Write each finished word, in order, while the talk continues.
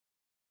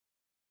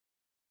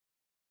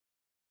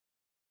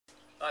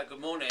Hi,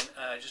 good morning.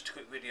 Just a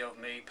quick video of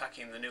me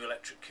packing the new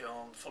electric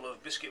kiln full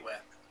of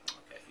biscuitware.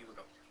 Okay, here we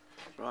go.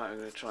 Right, I'm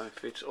going to try and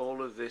fit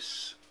all of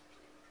this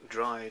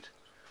dried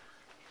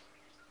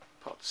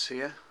pots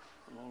here,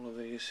 all of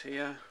these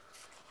here,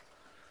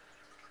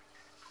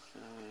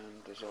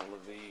 and there's all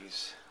of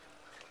these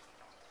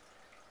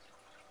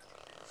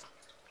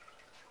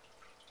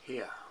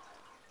here.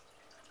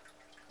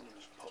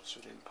 There's pots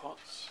within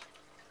pots.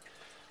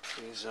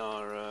 These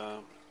are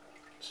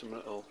some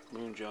little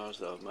moon jars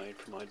that I've made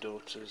for my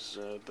daughter's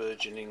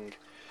burgeoning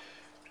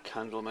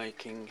candle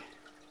making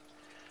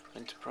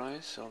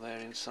enterprise, so they're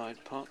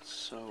inside pots.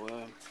 So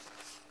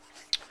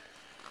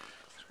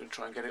just going to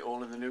try and get it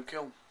all in the new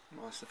kiln.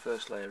 Well, that's the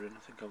first layer in. I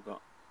think I've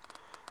got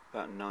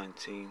about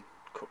 19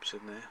 cups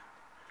in there.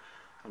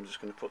 I'm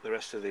just going to put the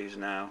rest of these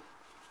now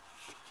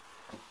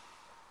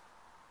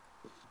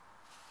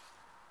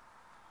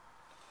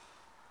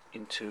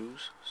in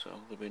twos, so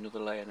there'll be another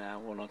layer now,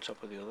 one on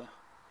top of the other.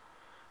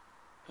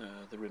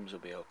 The rims will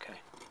be okay,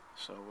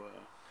 so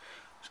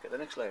let's get the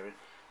next layer in.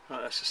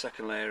 Right, that's the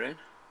second layer in.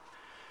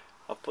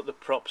 I've put the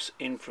props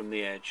in from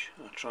the edge.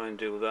 I'll try and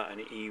do that, and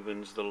it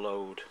evens the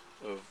load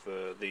of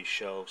these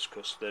shelves,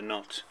 because they're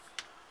not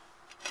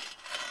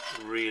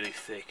really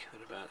thick.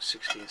 They're about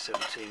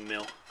 16-17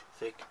 mil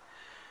thick.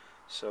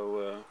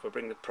 So if I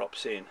bring the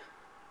props in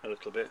a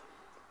little bit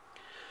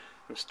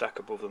and stack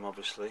above them,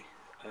 obviously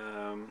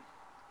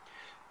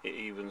it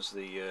evens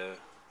the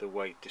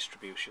weight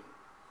distribution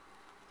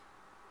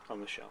on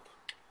the shelf.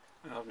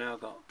 I've now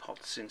got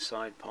pots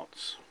inside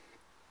pots,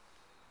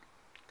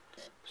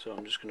 so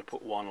I'm just going to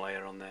put one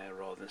layer on there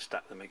rather than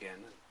stack them again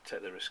and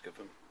take the risk of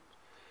them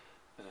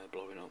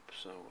blowing up.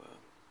 So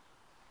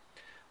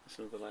that's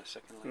another layer,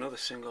 second layer. Another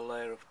single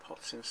layer of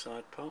pots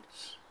inside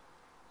pots.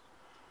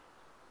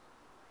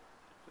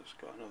 Just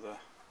got another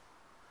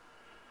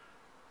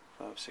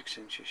 5-6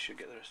 inches, should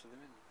get the rest of them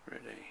in.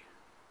 Ready.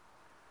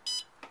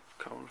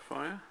 Coal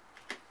fire.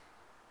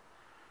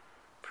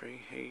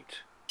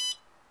 Preheat.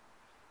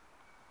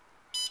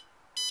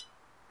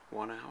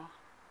 1 hour.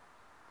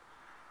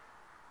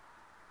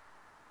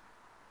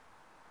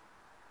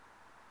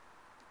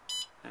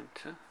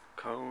 Enter.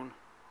 Cone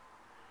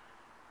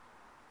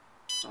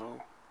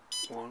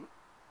 010.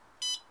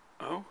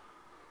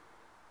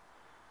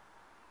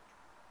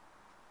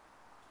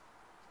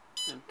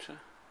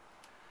 Enter.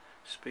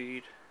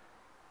 Speed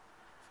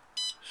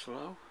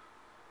slow.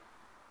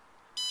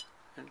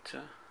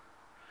 Enter.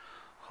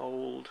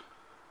 Hold.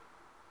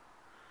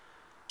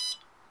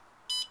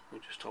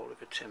 We'll just hold it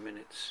for 10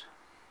 minutes.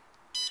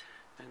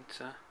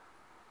 Enter,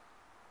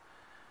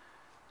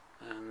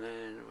 and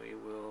then we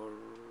will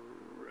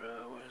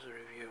where's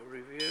the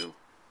review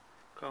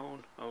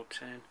cone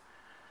 010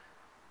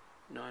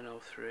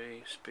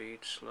 903, speed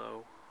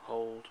slow,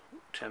 hold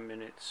 10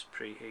 minutes,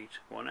 preheat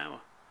 1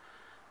 hour,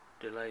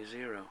 delay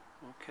 0.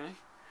 Okay,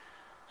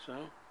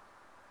 so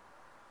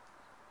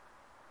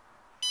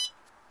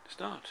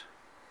start.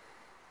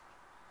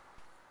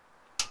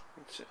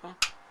 That's it on.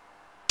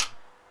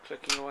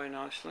 Clicking away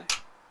nicely.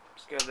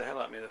 Scared the hell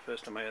out of me the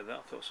first time I heard that.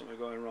 I thought something was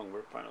going wrong,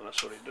 but apparently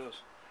that's what it does.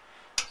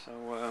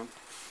 So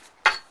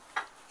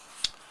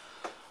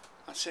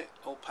that's it,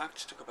 all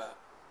packed. Took about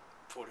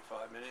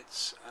 45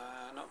 minutes.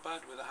 Not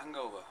bad with a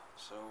hangover,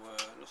 so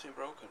nothing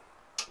broken.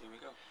 Here we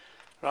go.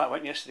 Right, I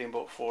went yesterday and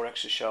bought 4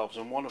 extra shelves,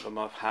 and one of them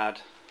I've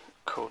had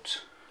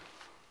cut,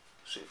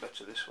 see it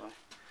better this way,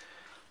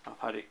 I've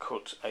had it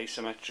cut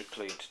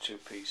asymmetrically into 2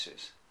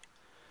 pieces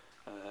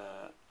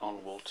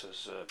on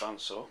Walter's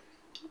bandsaw,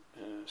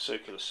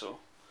 circular saw,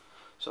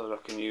 so that I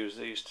can use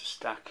these to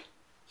stack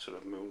sort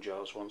of moon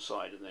jars one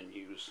side and then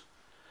use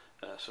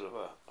sort of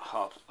a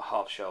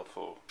half shelf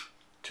or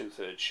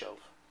 2/3 shelf.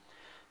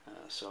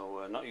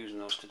 So not using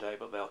those today,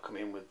 but they'll come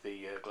in with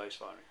the glaze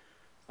firing.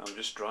 I'm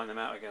just drying them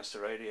out against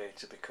the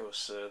radiator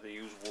because they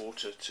use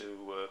water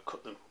to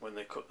cut them when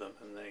they cut them,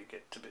 and they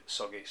get a bit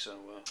soggy,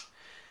 so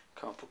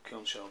can't put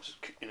kiln shelves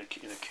in a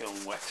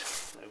kiln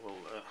wet. They will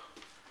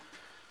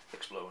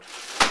explode.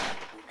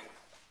 Okay.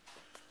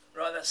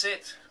 Right, that's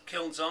it.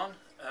 Kiln's on.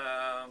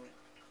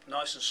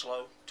 Nice and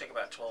slow. Take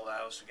about 12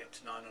 hours to get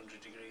to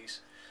 900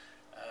 degrees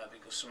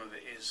because some of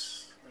it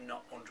is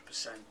not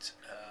 100%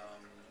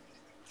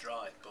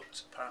 dry,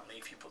 but apparently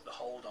if you put the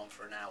hold on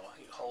for an hour,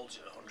 it holds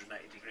at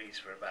 180 degrees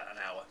for about an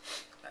hour.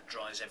 That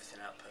dries everything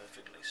out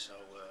perfectly, so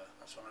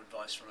that's one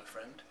advice from a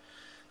friend.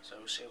 So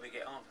we'll see how we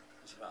get on.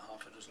 There's about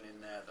half a dozen in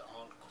there that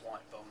aren't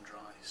quite bone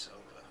dry, so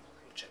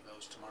we'll check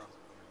those tomorrow.